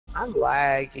I'm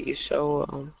laggy, so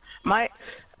I'm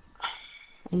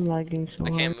lagging so I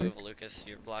can't hard. move, Lucas.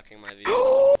 You're blocking my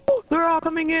view. They're all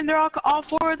coming in. All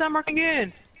four of them are coming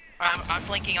in. I'm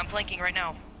flanking. I'm flanking right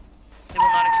now. They will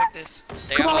not accept this.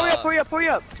 Come on, hurry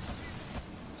up.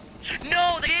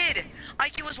 No, they did.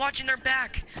 IQ was watching their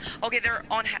back. Okay, they're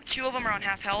on. Two of them are on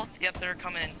half health. Yep, they're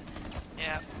coming.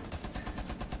 Yeah.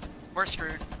 We're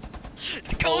screwed.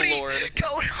 Cody! Oh Lord.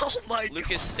 Cody! Oh my God.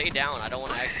 Lucas, stay down. I don't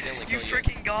want to accidentally kill you. You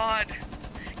freaking god.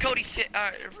 Cody, sit.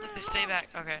 Stay back.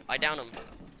 Okay. I down him.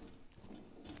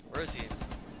 Where is he?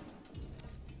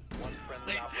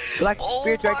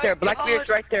 Blackbeard's right there. Blackbeard's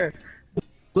right there.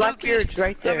 Blackbeard's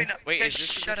right there. Wait, is this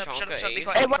shut up, Tachanka shut up, be Ace?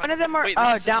 quiet. Hey, one of them are Wait,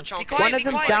 this is down. Tachanka One of Ace.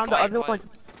 them Quiet, down. The quiet, other one,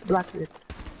 Blackbeard.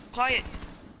 Quiet.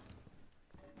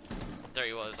 There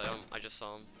he was. I just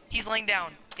saw him. He's laying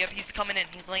down. Yep, he's coming in.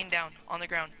 He's laying down on the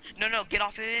ground. No, get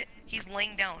off of it. He's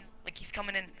laying down. Like he's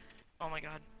coming in. Oh my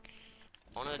God.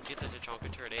 I wanna get the Tachanka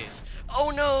turret Ace. Oh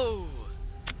no!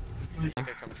 I think I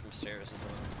come from stairs as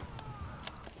well.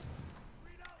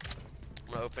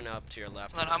 I'm gonna open up to your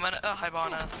left. Hold on, I'm gonna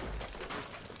Hibana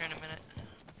here in a minute.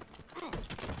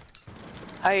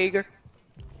 Hi, Eager.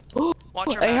 Watch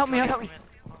your Hey, back, help me. Cody.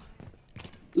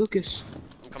 Lucas.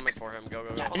 I'm coming for him. Go.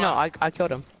 No, I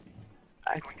killed him.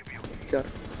 I killed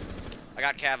him. I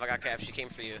got Cav. She came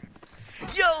for you.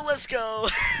 Yo, let's go!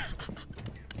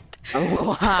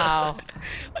 Oh, wow.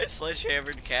 I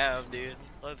sledgehammered Cav, dude.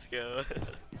 Let's go.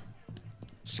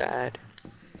 Sad.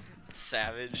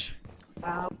 Savage.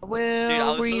 I will Dude,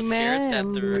 I was so scared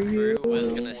that the recruit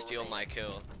was you. gonna steal my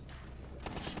kill.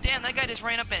 Damn, that guy just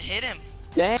ran up and hit him.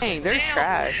 Dang, they're Damn.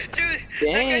 trash. Dude,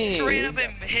 that guy just Dang. ran up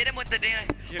and hit him with the damn.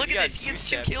 Yeah, Look he at got this, he gets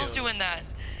 2 2-step kills kills. doing that.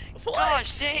 What?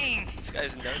 Gosh, dang. This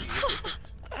guy's nutty.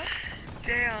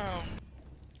 Damn.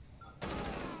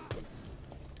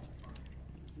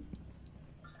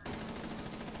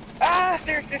 Ah,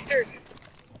 stairs.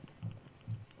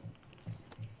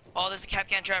 Oh, there's a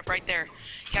Capcan trap right there.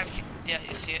 Yeah,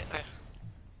 you see it. Okay.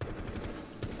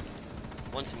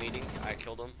 One's meeting. I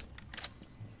killed him.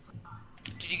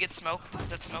 Did you get smoke? Was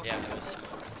that smoke? Yeah, it was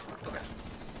smoke. Okay.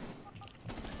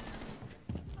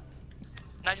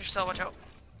 Nitro cell, watch out.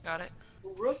 Got it.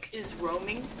 Rook is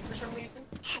roaming for some reason.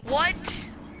 What?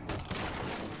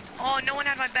 Oh, no one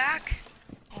had my back?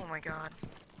 Oh my God.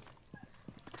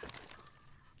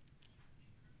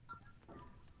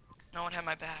 No one had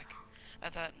my back. I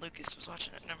thought Lucas was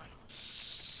watching it. Never mind.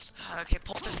 Okay,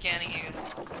 pulse is scanning you.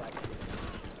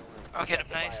 Okay,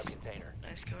 nice.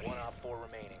 Nice, Cody.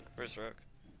 Where's Rook?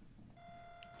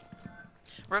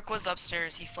 Rook was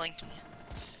upstairs. He flanked me.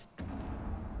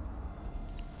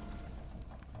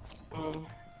 Let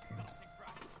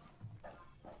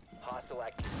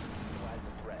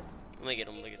me get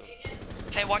him.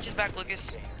 Hey, watch his back,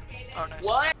 Lucas. Oh, nice.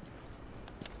 What?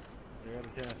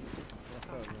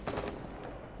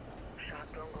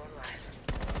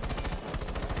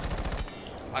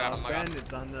 I got him.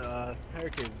 Bandits on the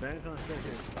staircase. Bandits on the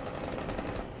staircase.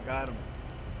 Got him.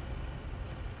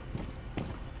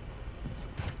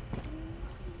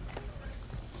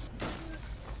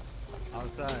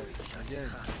 Outside. Again.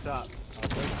 Stop.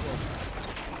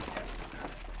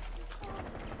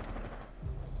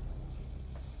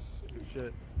 Good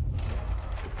shit.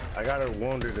 I got her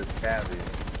wounded as Tabby.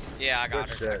 Yeah, I got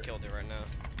Good her. I shit. killed her right now.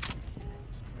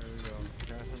 There we go.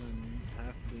 Castle and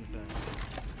half the inside.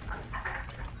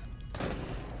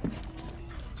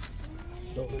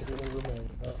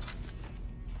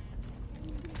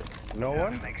 No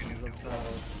one? He's upside.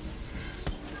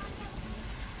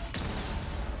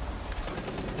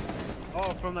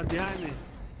 Oh, from like behind me.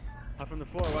 From the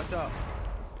floor, watch out.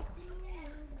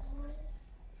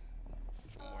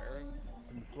 From where?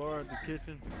 From the floor of the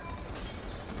kitchen.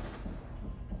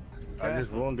 I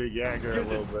just wounded Jagger a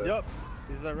little bit. Yup.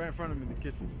 He's like right in front of me in the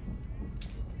kitchen.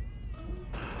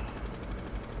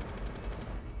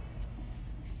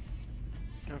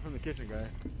 Coming from the kitchen, guy.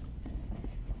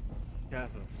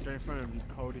 Castle. Straight in front of you,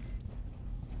 Cody.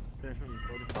 Straight in front of you,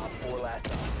 Cody. Op 4 last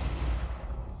stop.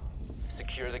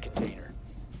 Secure the container.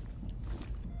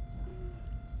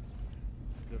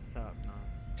 He's up top now.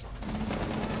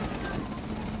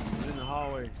 He's in the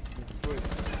hallway. He's quick.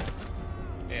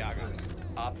 Yeah, I got him.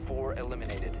 Op 4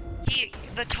 eliminated.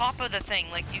 The top of the thing,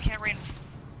 like you can't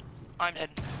I'm dead.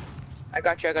 I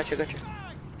got you.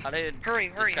 How did Hurry,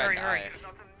 this guy die? hurry.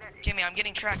 Jimmy, I'm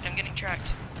getting tracked.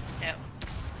 Yeah.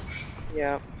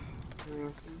 Yeah.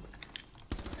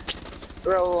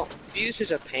 Bro, Fuse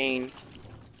is a pain.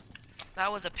 That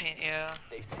was a pain, yeah.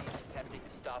 They ceased attempting to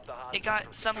stop the hostage. It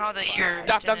got somehow the ear.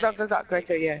 Doc, right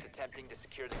there, yeah. Attempting to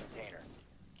secure the container.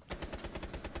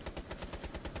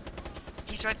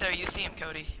 He's right there. You see him,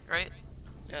 Cody, right?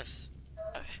 Yes.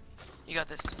 Okay. You got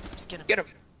this. Get him. Get him.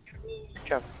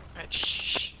 Jump. Alright,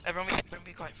 shh. Everyone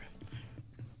be quiet for him.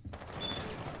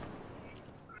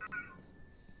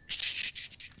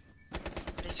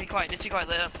 Just be quiet. Just be quiet.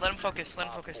 Let him focus. Let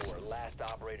him focus. Op 4, last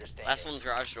operator standing. Last one's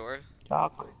garage door.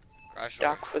 Doc. Garage door.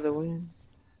 Doc for the win.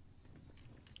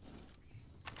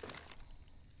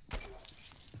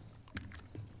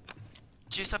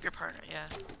 Juice up your partner. Yeah.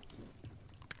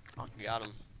 You got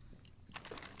him.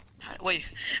 Wait.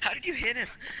 How did you hit him?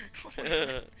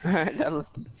 Alright, that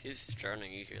looked. He's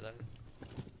drowning. You hear that?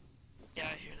 Yeah,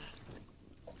 I hear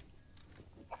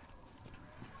that.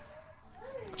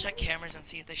 I'll check cameras and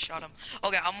see if they shot him.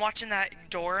 Okay, I'm watching that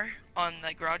door on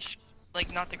the garage,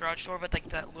 like not the garage door, but like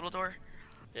that little door.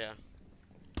 Yeah.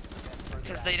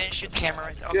 Because they didn't shoot the camera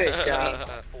right there. Good Okay.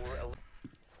 job.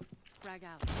 Frag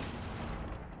out.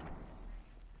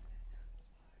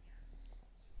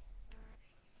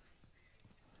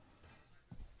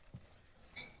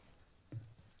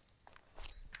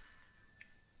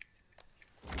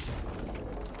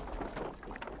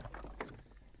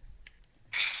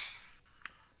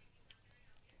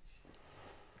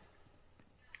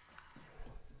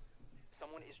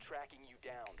 Someone is tracking you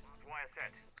down.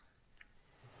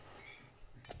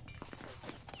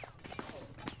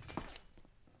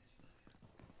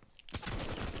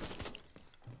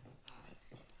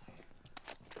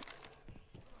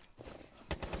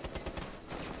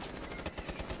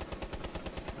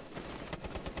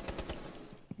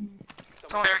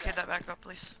 Someone barricade that back up,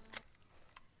 please.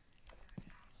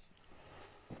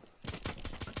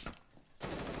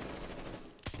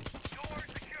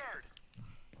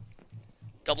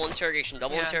 Double interrogation.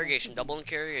 Double Yeah. interrogation. Double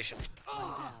interrogation.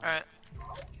 Alright.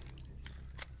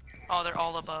 Oh, they're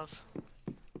all above.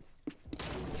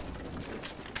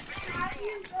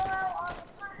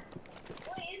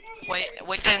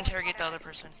 Wait to interrogate the other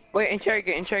person. Wait,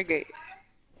 interrogate.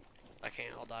 I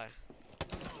can't. I'll die.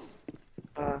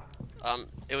 Uh,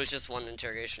 It was just one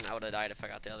interrogation. I would have died if I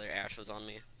got the other. Ash was on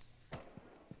me.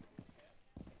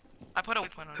 I put a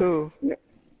waypoint on her. who?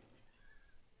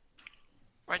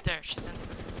 Right there, she's in.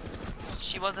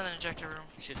 She was in the ejector room.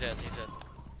 She's dead. He's dead.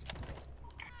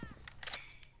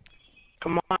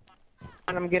 Come on,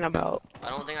 I'm getting about. I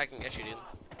don't think I can get you, dude.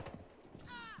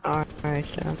 Alright,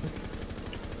 so.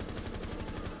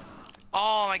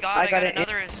 Oh my god, I got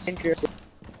another. Injury.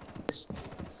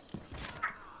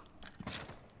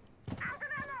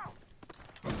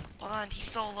 Hold on, he's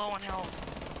so low on health.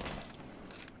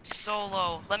 So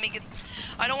low. Let me get.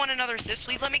 I don't want another assist,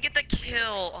 please. Let me get the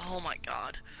kill. Oh my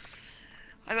god.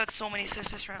 I got so many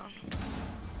assists this round.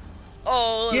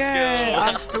 Oh, let's Yeah, go.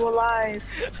 I'm still alive.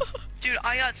 Dude,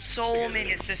 I got so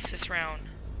many assists this round.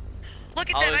 Look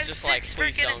at I that, I was have just 6 like,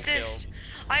 please freaking don't assists. kill.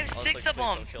 I have I was 6 like, of please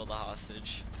them. don't kill the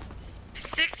hostage.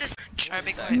 6 assists. Alright,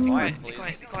 be Sorry, quiet, be quiet, quiet, be please.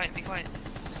 quiet, be quiet, be quiet.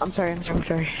 I'm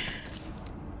sorry.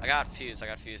 I got fused. I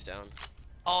got fused down.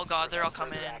 Oh god, they're all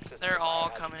coming in. They're all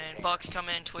coming in. Buck's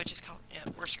coming in, Twitch is coming. Yeah,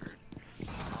 we're screwed.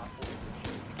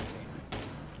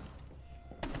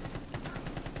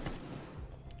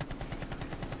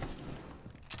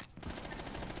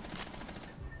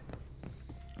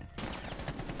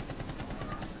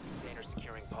 Container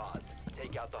securing pods.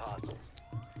 Take out the hostiles.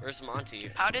 Where's Monty?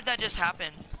 How did that just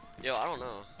happen? Yo, I don't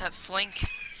know. That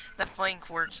flank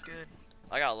works good.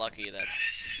 I got lucky that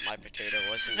my potato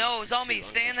wasn't. No, zombie, too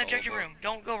stay in the ejector uncontrollable. room.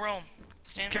 Don't go roam.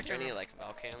 Stay in the Is there ejector any room. like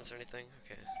val cams or anything?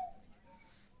 Okay,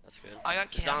 that's good. I got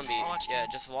cams. Zombie, I'll watch yeah,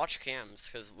 cams. just watch cams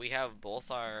because we have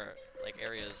both our like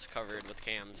areas covered with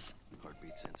cams.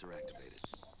 Heartbeat sensor activated.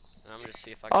 And I'm gonna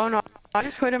see if I can. Oh no, I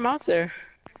just put him out there.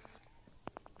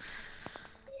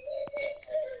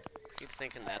 Keep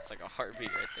thinking that's like a heartbeat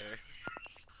right there.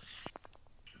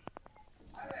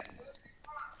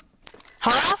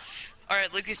 Huh?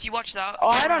 Alright, Lucas, you watch that. Oh,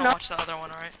 I don't I'll know. watch the other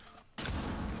one, alright?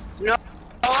 No,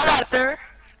 I'm out there.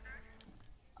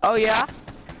 Oh yeah.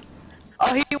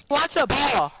 Oh, he wants a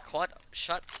ball. What?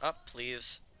 Shut up,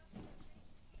 please.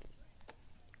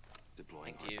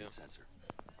 Deploying Thank you. heartbeat sensor.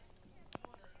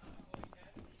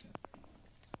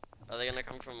 Are they gonna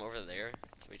come from over there?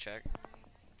 Let me check.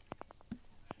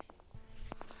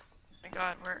 My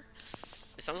god, where?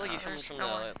 It sounds like he's coming there's from no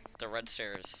one. the red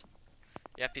stairs.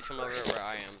 Yep, he's coming over where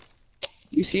I am.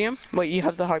 You see him? Wait, you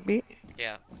have the heartbeat?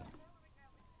 Yeah,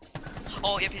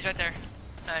 Oh, yep, he's right there.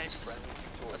 Nice.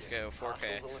 let's go,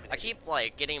 4K. I keep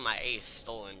like getting my ace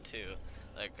stolen too.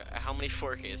 Like, how many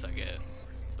 4Ks I get,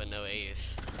 but no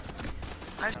ace.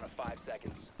 Down to 5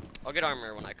 seconds. I'll get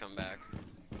armor when I come back.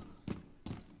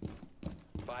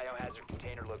 Biohazard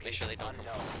container location. Make sure they don't come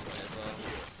unknown. this way as well.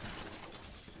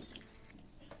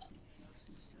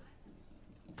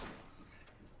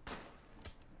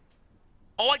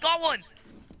 Oh, I got one!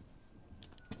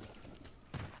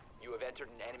 You have entered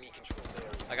an enemy controlled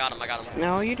area. I got him.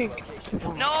 No, you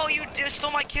didn't. No, you just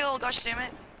stole my kill. Gosh damn it.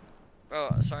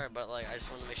 Oh, sorry, but like, I just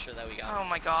wanted to make sure that we got Oh him.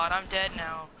 my god, I'm dead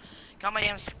now. Got my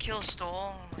damn kill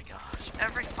stole. Oh my gosh.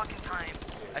 Every fucking time.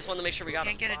 I just wanted to make sure we got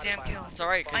him. Can't get a damn kill. It's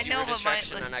alright, I because you know, were a but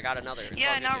distraction my- and I got another. It's Yeah,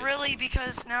 all good, not dude. really,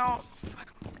 because now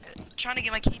trying to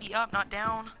get my KD up, not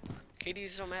down.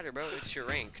 KDs don't matter, bro. It's your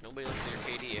rank. Nobody looks at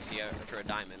your KD if you're a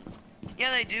diamond.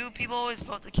 Yeah, they do. People always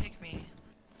vote to kick me.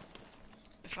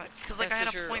 Cause like I had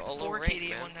That's a just your low 0.4 rank, KD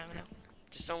man. one time.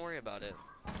 Just don't worry about it.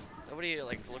 Nobody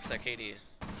like looks at KD.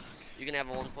 You can have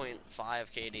a 1.5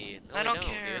 KD. No, I they don't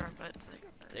care, dude. but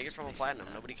Take it from a platinum.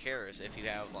 Nobody cares if you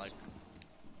have like.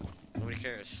 Nobody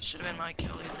cares. Should have been my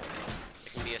kill.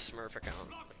 It can be a Smurf account.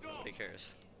 Nobody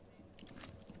cares.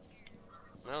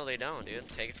 No, they don't, dude.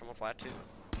 Take it from a plat 2. Or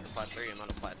plat 3. I'm not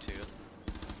a plat 2.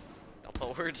 Don't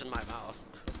put words in my mouth.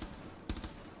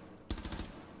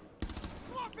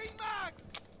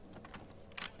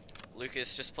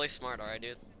 Lucas, just play smart, alright,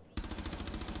 dude?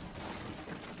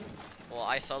 Well,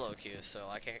 I solo queue, so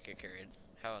I can't get carried.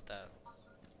 How about that?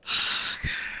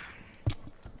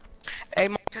 Hey,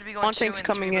 Could be going Montague's 2 and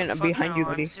coming 3, in but fuck behind no, you,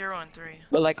 I'm buddy. 0 and 3.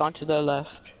 But like onto the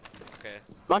left. Okay.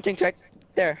 Montague's right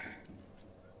there.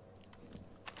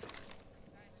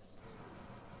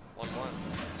 1-1.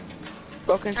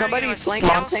 Bro, can somebody flank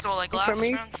Montague stole, like, for last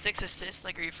me? round 6 assists.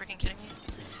 Like, are you freaking kidding me?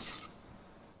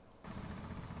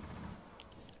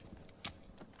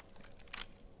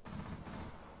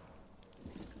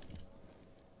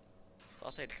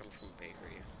 Thought they'd come from a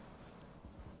bakery.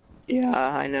 Yeah,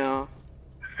 I know.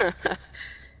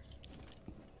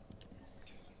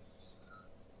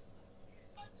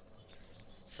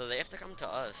 So they have to come to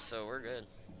us, so we're good.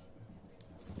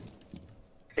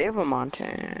 They have a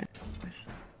Montana.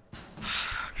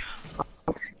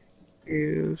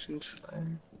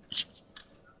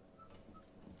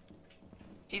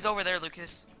 He's over there,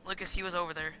 Lucas. Lucas, he was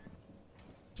over there.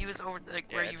 He was over like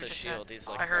Yeah, where you it's were a just shield. at. He's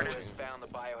like I heard him. crouching. Found the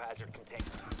biohazard container.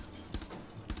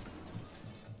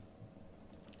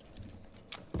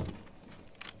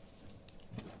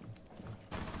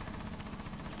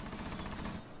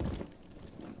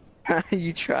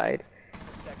 You tried.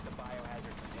 Protect the biohazard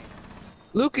container.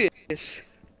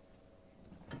 Lucas!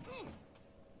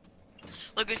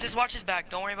 Lucas, just watch his back.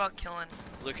 Don't worry about killing.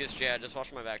 Lucas, yeah, just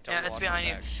watch my back. Tell Yeah, him to it's watch my behind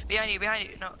you. back. Behind you, behind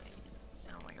you. No.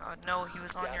 Oh my god, no, he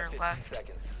was on Down to your 15 left.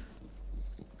 seconds.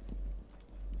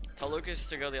 Tell Lucas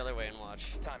to go the other way and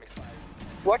watch. Time expired.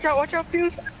 Watch out,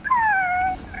 Fuse! 5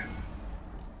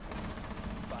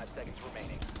 seconds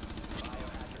remaining.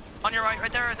 Biohazard. On your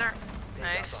right there, right there. Take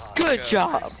out Nice. the hostage. Good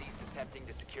job! Cease attempting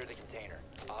to secure the container.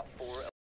 Op 4